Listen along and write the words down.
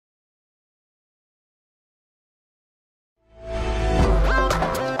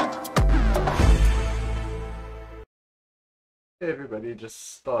Hey everybody,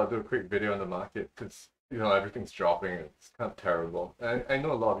 just thought I'd do a quick video on the market because everything's dropping. It's kind of terrible. I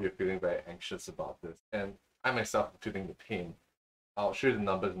know a lot of you are feeling very anxious about this, and I myself am feeling the pain. I'll show you the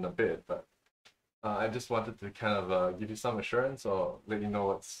numbers in a bit, but I just wanted to kind of give you some assurance or let you know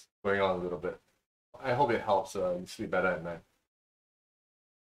what's going on a little bit. I hope it helps you sleep better at night.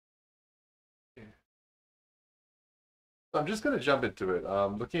 Okay. So I'm just gonna jump into it.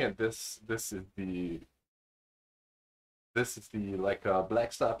 Looking at this, this is the like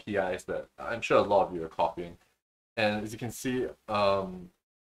Black Star PIs that I'm sure a lot of you are copying. And as you can see,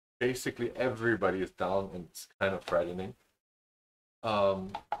 basically everybody is down and it's kind of frightening.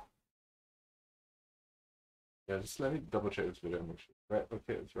 Um, yeah, just let me double check this video and make sure. Right,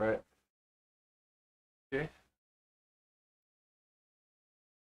 okay, it's right. Okay,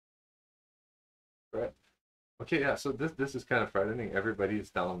 right. Okay, yeah, so this is kind of frightening. Everybody is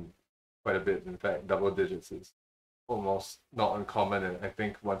down quite a bit. In fact, double digits is almost not uncommon. And I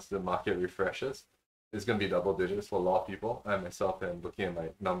think once the market refreshes, it's going to be double digits for a lot of people. I myself am looking at my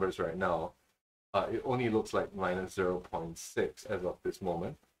numbers right now. It only looks like minus 0.6 as of this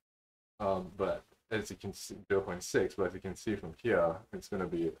moment. But as you can see, 0.6, but as you can see from here, it's going to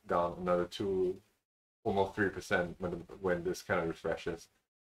be down another 2, almost 3% when this kind of refreshes.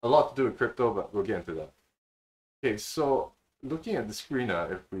 A lot to do with crypto, but we'll get into that. Okay, so looking at the screen now,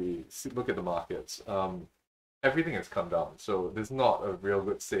 if we look at the markets, everything has come down. So there's not a real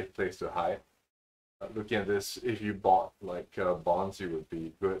good safe place to hide. Looking at this, if you bought like bonds, you would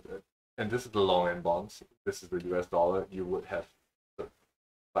be good. And this is the long end bonds. This is the US dollar. You would have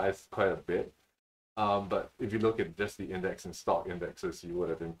survived quite a bit. But if you look at just the index and stock indexes, you would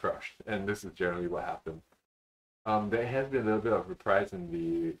have been crushed. And this is generally what happened. There has been a little bit of reprise in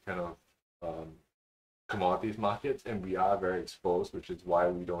the kind of commodities markets, and we are very exposed, which is why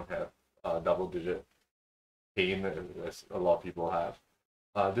we don't have double-digit pain as a lot of people have.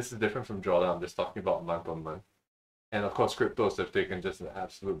 This is different from drawdown. I'm just talking about month on month. And of course, cryptos have taken just an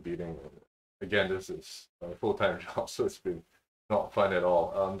absolute beating. Again, this is a full-time job, so it's been not fun at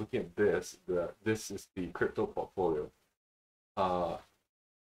all. Looking at this, this is the crypto portfolio. Uh,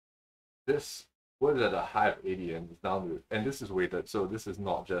 this was at a high of 80 and it's down to, and this is weighted, so this is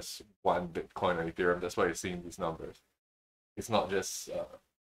not just one Bitcoin or Ethereum. That's why you're seeing these numbers. It's not just,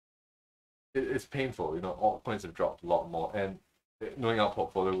 it's painful. Altcoins have dropped a lot more, and knowing our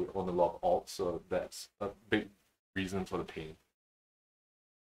portfolio, we own a lot of alts, so that's a big reason for the pain.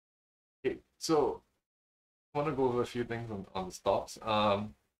 Okay, so I want to go over a few things on the stocks.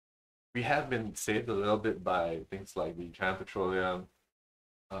 We have been saved a little bit by things like the China Petroleum.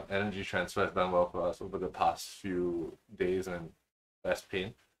 Energy transfer has done well for us over the past few days and less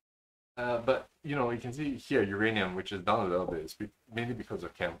pain. But you can see here uranium, which is down a little bit. It's mainly because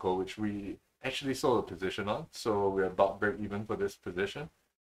of Camco, which we actually sold a position on. So we're about break even for this position.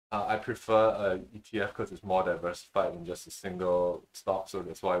 I prefer a ETF because it's more diversified than just a single stock. So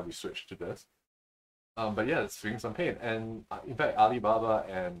that's why we switched to this. But yeah, it's feeling some pain. And in fact, Alibaba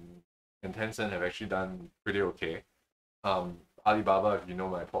and Tencent have actually done pretty okay. Alibaba, if you know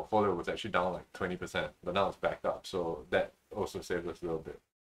my portfolio, was actually down like 20%, but now it's back up. So that also saved us a little bit.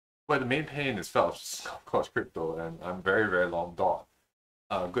 But the main pain is felt, of course, crypto, and I'm very, very long dot.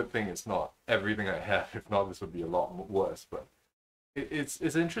 Good thing it's not everything I have. If not, this would be a lot worse. But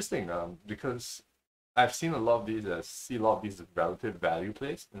it's interesting because I've seen a lot of these see a lot of these as relative value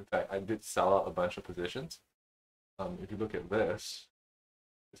plays. In fact, I did sell out a bunch of positions. If you look at this,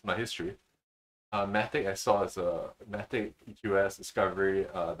 it's my history. Matic I saw as a Matic, EQS, Discovery,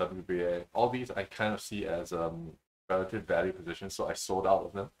 WBA. All these I kind of see as relative value positions, so I sold out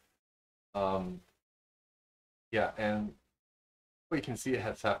of them. Yeah, and what you can see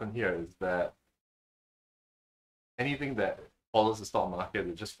has happened here is that anything that follows the stock market,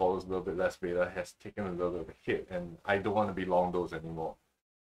 it just follows a little bit less beta, has taken a little bit of a hit, and I don't want to be long those anymore.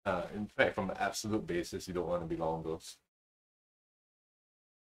 In fact, from an absolute basis, you don't want to be long those.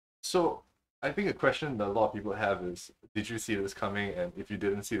 So I think a question that a lot of people have is, did you see this coming? And if you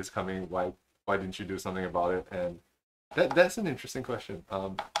didn't see this coming, why didn't you do something about it? And that's an interesting question.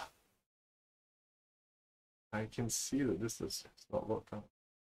 I can see that this is it's not worked out.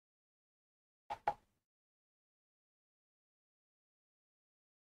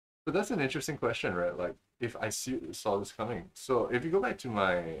 But that's an interesting question, right? Like if I saw this coming. So if you go back to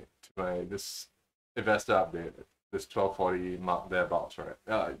my this investor update, this 1240 mark thereabouts,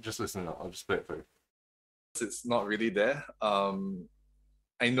 right? Just listen, I'll just play it for you. It's not really there.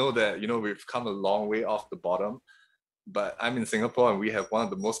 I know that we've come a long way off the bottom, but I'm in Singapore and we have one of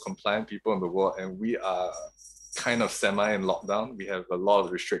the most compliant people in the world, and we are kind of semi in lockdown. We have a lot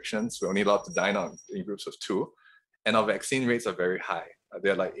of restrictions. We're only allowed to dine out in groups of two. and our vaccine rates are very high.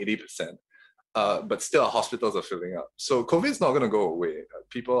 They're like 80%. But still, our hospitals are filling up. So COVID is not going to go away.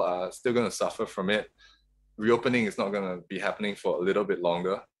 People are still going to suffer from it. Reopening is not going to be happening for a little bit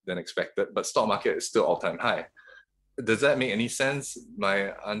longer than expected, but stock market is still all-time high. Does that make any sense?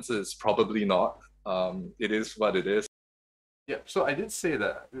 My answer is probably not. It is what it is. Yeah, so I did say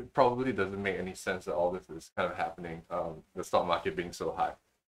that it probably doesn't make any sense that all this is kind of happening, the stock market being so high.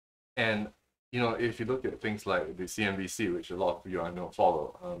 And, if you look at things like the CNBC, which a lot of you I know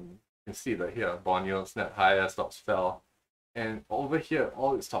follow, you can see that here, bond yields snapped higher, stocks fell. And over here,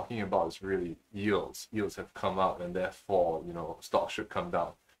 all it's talking about is really yields. Yields have come up, and therefore, stocks should come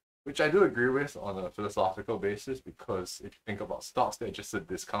down, which I do agree with on a philosophical basis, because if you think about stocks, they're just a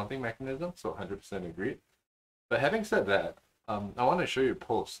discounting mechanism, so 100% agreed. But having said that, I want to show you a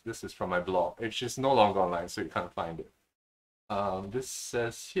post. This is from my blog. It's just no longer online, so you can't find it. This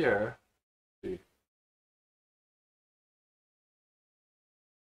says here, see.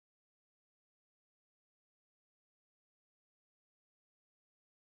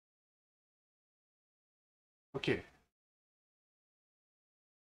 Okay,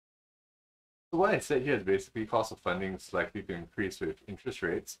 so what I said here is basically cost of funding is likely to increase with interest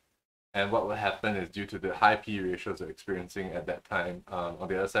rates. And what will happen is, due to the high P ratios they're experiencing at that time, on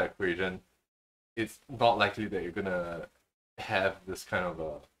the other side of the equation, it's not likely that you're gonna have this kind of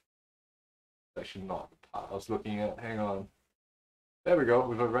a, actually not the part I was looking at, hang on. There we go.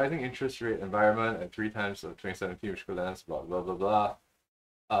 With a rising interest rate environment at 3 times of 2017, which lands blah blah blah blah.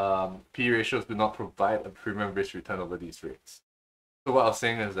 P ratios do not provide a premium risk return over these rates. So what I was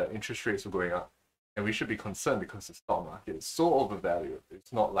saying is that interest rates are going up, and we should be concerned because the stock market is so overvalued.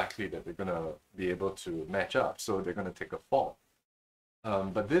 It's not likely that they're gonna be able to match up, so they're gonna take a fall.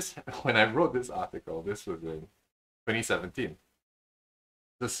 But this, when I wrote this article, this was in 2017.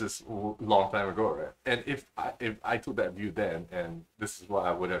 This is a long time ago, right? And if I took that view then, and this is what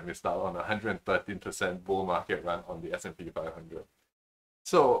I would have missed out on, 113% bull market run on the S&P 500.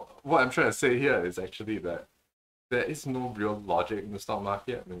 So what I'm trying to say here is actually that there is no real logic in the stock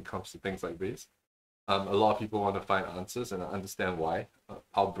market when it comes to things like this. A lot of people want to find answers, and I understand why.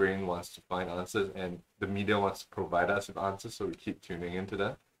 Our brain wants to find answers, and the media wants to provide us with answers, so we keep tuning into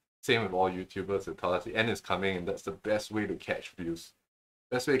them. Same with all YouTubers that tell us the end is coming, and that's the best way to catch views.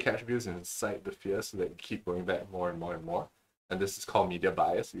 Best way to catch views is incite the fear, so that you keep going back more and more and more. And this is called media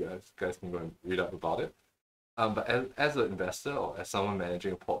bias. You guys can go and read up about it. But as an investor, or as someone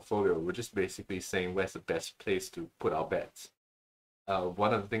managing a portfolio, we're just basically saying where's the best place to put our bets.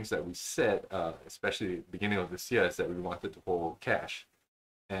 One of the things that we said, especially at the beginning of this year, is that we wanted to hold cash.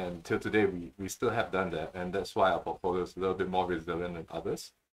 And till today, we still have done that. And that's why our portfolio is a little bit more resilient than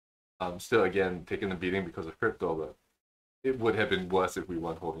others. Still, again, taking a beating because of crypto, but it would have been worse if we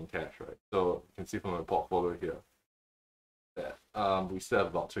weren't holding cash, right? So you can see from my portfolio here that we still have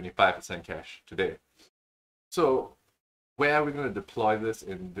about 25% cash today. So where are we going to deploy this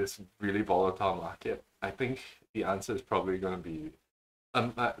in this really volatile market? I think the answer is probably going to be,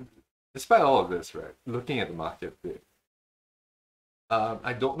 despite all of this, right? Looking at the market,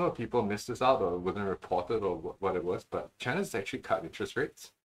 I don't know if people missed this out or wasn't reported or what it was, but China's actually cut interest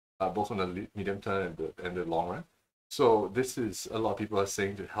rates, both on the medium term and the long run. So this is, a lot of people are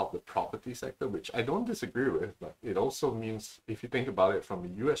saying, to help the property sector, which I don't disagree with, but it also means, if you think about it from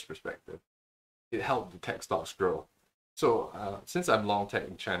a US perspective, it helped the tech stocks grow. So since I'm long tech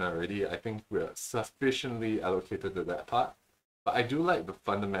in China already, I think we're sufficiently allocated to that part. But I do like the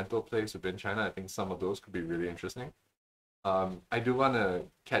fundamental plays within China. I think some of those could be really interesting. I do want to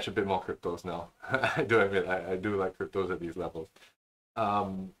catch a bit more cryptos now. I do admit, I do like cryptos at these levels.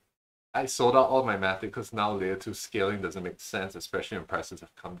 I sold out all my Matic because now layer 2 scaling doesn't make sense, especially when prices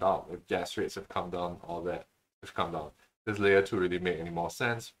have come down. If gas rates have come down, all that have come down. Does layer 2 really make any more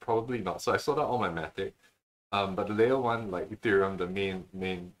sense? Probably not. So I sold out all my Matic. But the layer 1, like Ethereum, the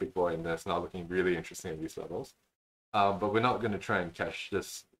main big boy in there, is now looking really interesting at these levels. But we're not going to try and catch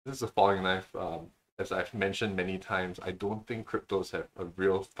this. This is a falling knife. As I've mentioned many times, I don't think cryptos have a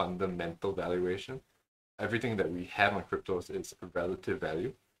real fundamental valuation. Everything that we have on cryptos is a relative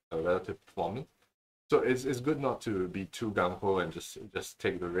value, a relative performance. So it's good not to be too gung-ho and just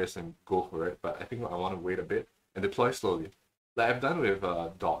take the risk and go for it. But I think I want to wait a bit and deploy slowly. Like I've done with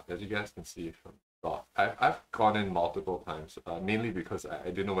DOT, as you guys can see from DOT. I've gone in multiple times, mainly because I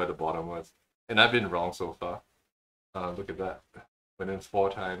didn't know where the bottom was. And I've been wrong so far. Look at that. Went in 4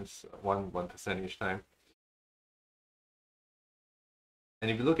 times, 1% each time.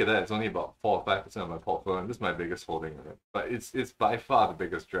 And if you look at that, it's only about 4 or 5% of my portfolio, and this is my biggest holding in it. But it's by far the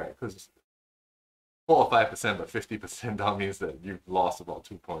biggest drag, because 4 or 5%, but 50% down means that you've lost about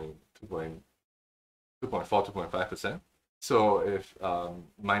 2.2 2.4, 2.5%. So if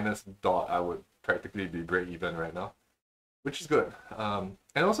minus dot, I would practically be break even right now, which is good. And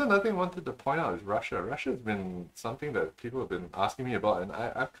also another thing I wanted to point out is Russia. Russia has been something that people have been asking me about, and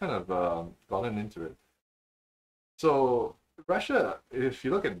I've kind of gotten into it. So Russia, if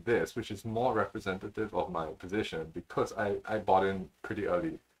you look at this, which is more representative of my position, because I bought in pretty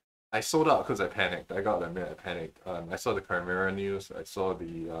early. I sold out because I panicked. I gotta admit, I panicked. I saw the Crimea news, I saw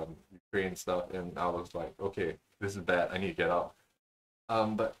the Ukraine stuff, and I was like, okay, this is bad. I need to get out.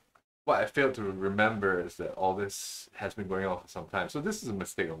 But what I failed to remember is that all this has been going on for some time. So this is a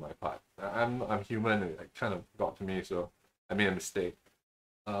mistake on my part. I'm human. It kind of got to me, so I made a mistake.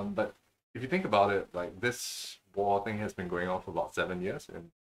 But if you think about it, like this war thing has been going on for about 7 years,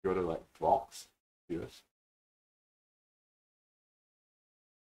 and go to like blocks, years.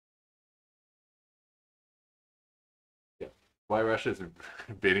 Yeah, why Russia is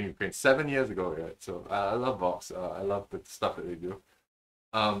invading Ukraine 7 years ago, right? So I love Vox. I love the stuff that they do.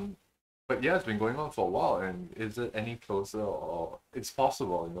 Um, but yeah, it's been going on for a while, and is it any closer? Or it's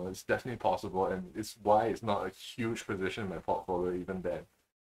possible, you know, it's definitely possible, and it's why it's not a huge position in my portfolio even then.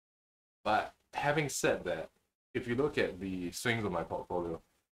 But having said that, if you look at the swings of my portfolio,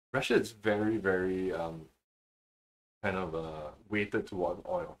 Russia is very, very kind of weighted toward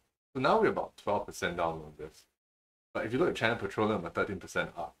oil. So now we're about 12% down on this. But if you look at China Petroleum, we're 13%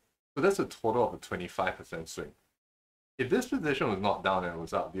 up. So that's a total of a 25% swing. If this position was not down and it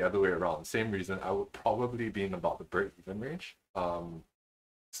was up the other way around, same reason, I would probably be in about the break-even range.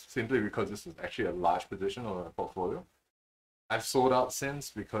 Simply because this is actually a large position on my portfolio. I've sold out since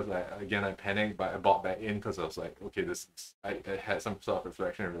because I panicked, but I bought back in because I was like, okay, I had some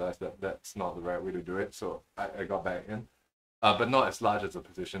self-reflection and realized that that's not the right way to do it. So I got back in, but not as large as a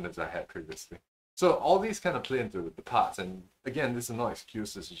position as I had previously. So all these kind of play into the parts. And again, this is not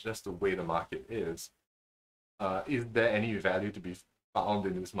excuses, it's just the way the market is. Is there any value to be found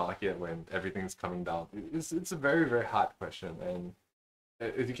in this market when everything's coming down? It's a very, very hard question. And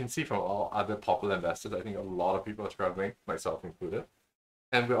as you can see from all other popular investors, I think a lot of people are struggling, myself included.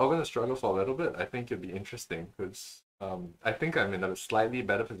 And we're all going to struggle for a little bit. I think it'd be interesting because I think I'm in a slightly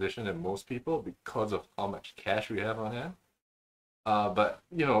better position than most people because of how much cash we have on hand. But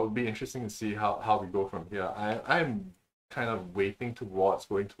you know, it'll be interesting to see how we go from here. I'm kind of waiting towards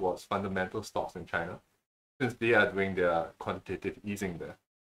going towards fundamental stocks in China since they are doing their quantitative easing there.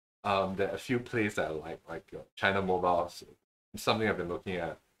 There are a few plays that I like China Mobile, something I've been looking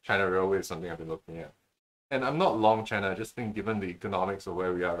at. China Railway is something I've been looking at. And I'm not long China. I just think given the economics of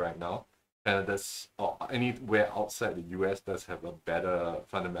where we are right now, and that's anywhere outside the US does have a better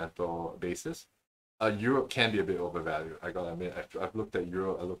fundamental basis. Europe can be a bit overvalued. I gotta admit, I've looked at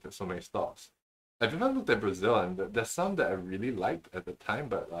Europe. I looked at so many stocks. I've even looked at Brazil, and there's some that I really liked at the time,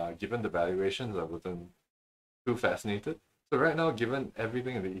 but given the valuations, I wasn't too fascinated. So right now, given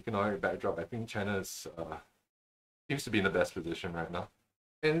everything in the economic backdrop, I think China seems to be in the best position right now,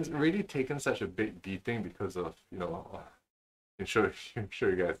 and it's really taken such a big beating because of I'm sure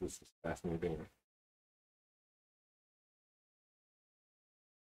you guys this is fascinating.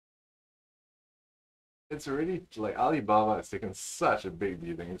 It's already like Alibaba has taken such a big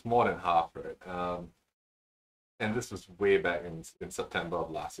beating. It's more than half, right? And this was way back in September of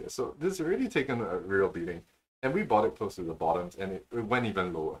last year. So this has really taken a real beating. And we bought it close to the bottoms, and it went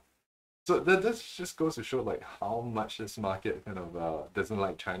even lower. So this just goes to show like how much this market kind of doesn't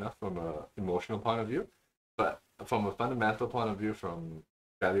like China from a emotional point of view, but from a fundamental point of view, from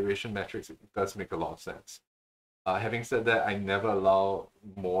valuation metrics, it does make a lot of sense. Having said that, I never allow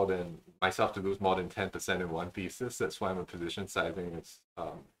more than myself to lose more than 10% in one thesis. That's why my position sizing is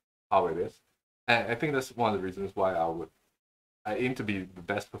how it is. And I think that's one of the reasons why I aim to be the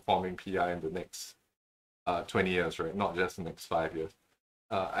best performing PI in the next 20 years, right? Not just the next 5 years.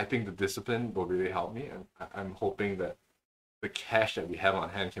 I think the discipline will really help me, and I'm hoping that the cash that we have on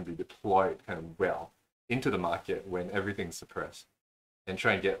hand can be deployed kind of well into the market when everything's suppressed, and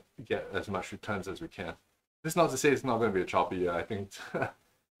try and get as much returns as we can. This is not to say it's not going to be a choppy year. I think,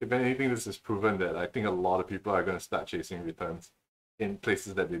 if anything, this has proven that I think a lot of people are going to start chasing returns in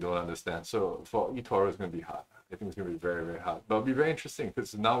places that they don't understand. So for eToro, it's going to be hard. I think it's going to be very, very hard. But it'll be very interesting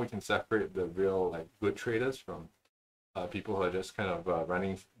because now we can separate the real like good traders from people who are just kind of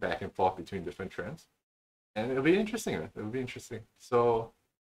running back and forth between different trends. And it'll be interesting. It'll be interesting. So,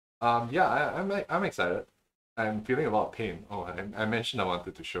 yeah, I'm excited. I'm feeling a lot of pain. Oh, I mentioned I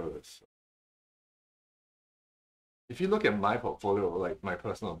wanted to show this. If you look at my portfolio, like my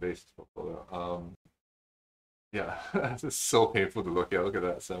personal based portfolio, yeah, it's just so painful to look at. Look at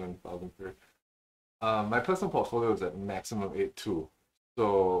that, 7,000 per. My personal portfolio is at maximum 8.2.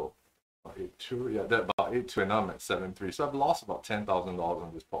 So about 8.2, yeah, that about 8.2, and now I'm at 7.3. So I've lost about $10,000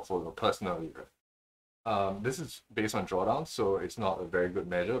 on this portfolio personally, right? This is based on drawdown, so it's not a very good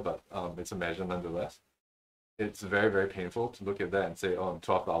measure, but it's a measure nonetheless. It's very, very painful to look at that and say, oh, I'm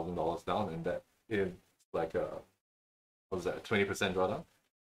 $12,000 down, and that is like a, what was that, 20% drawdown?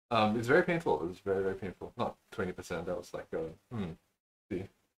 It's very painful. It's very, very painful. Not 20%, that was like a, see,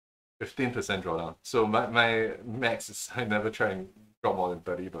 15% drawdown. So my max is, I never try and drop more than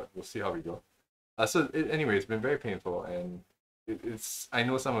 30, but we'll see how we go. Anyway, it's been very painful, and it's, I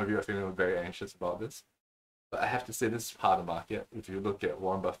know some of you are feeling very anxious about this, but I have to say this is part of the market. If you look at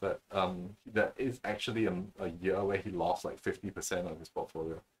Warren Buffett, that is actually a year where he lost like 50% of his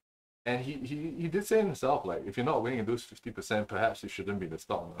portfolio. And he did say himself, like, if you're not willing to lose 50%, perhaps you shouldn't be in the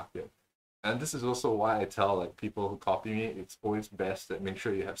stock market. And this is also why I tell like people who copy me, it's always best that make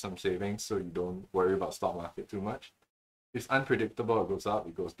sure you have some savings so you don't worry about stock market too much. It's unpredictable, it goes up,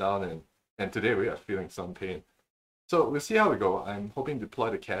 it goes down, and today we are feeling some pain. So we'll see how we go. I'm hoping to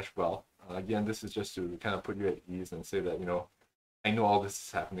deploy the cash well. Again, this is just to kind of put you at ease and say that, you know, I know all this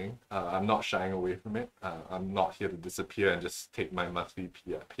is happening. I'm not shying away from it. I'm not here to disappear and just take my monthly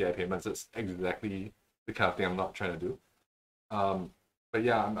PI payments. That's exactly the kind of thing I'm not trying to do. But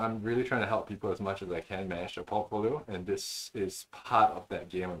yeah, I'm really trying to help people as much as I can manage their portfolio, and this is part of that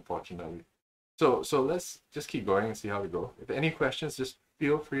game, unfortunately. So let's just keep going and see how we go. If any questions, just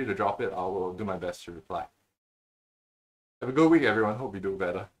feel free to drop it. I will do my best to reply. Have a good week, everyone. Hope you do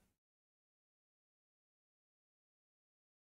better.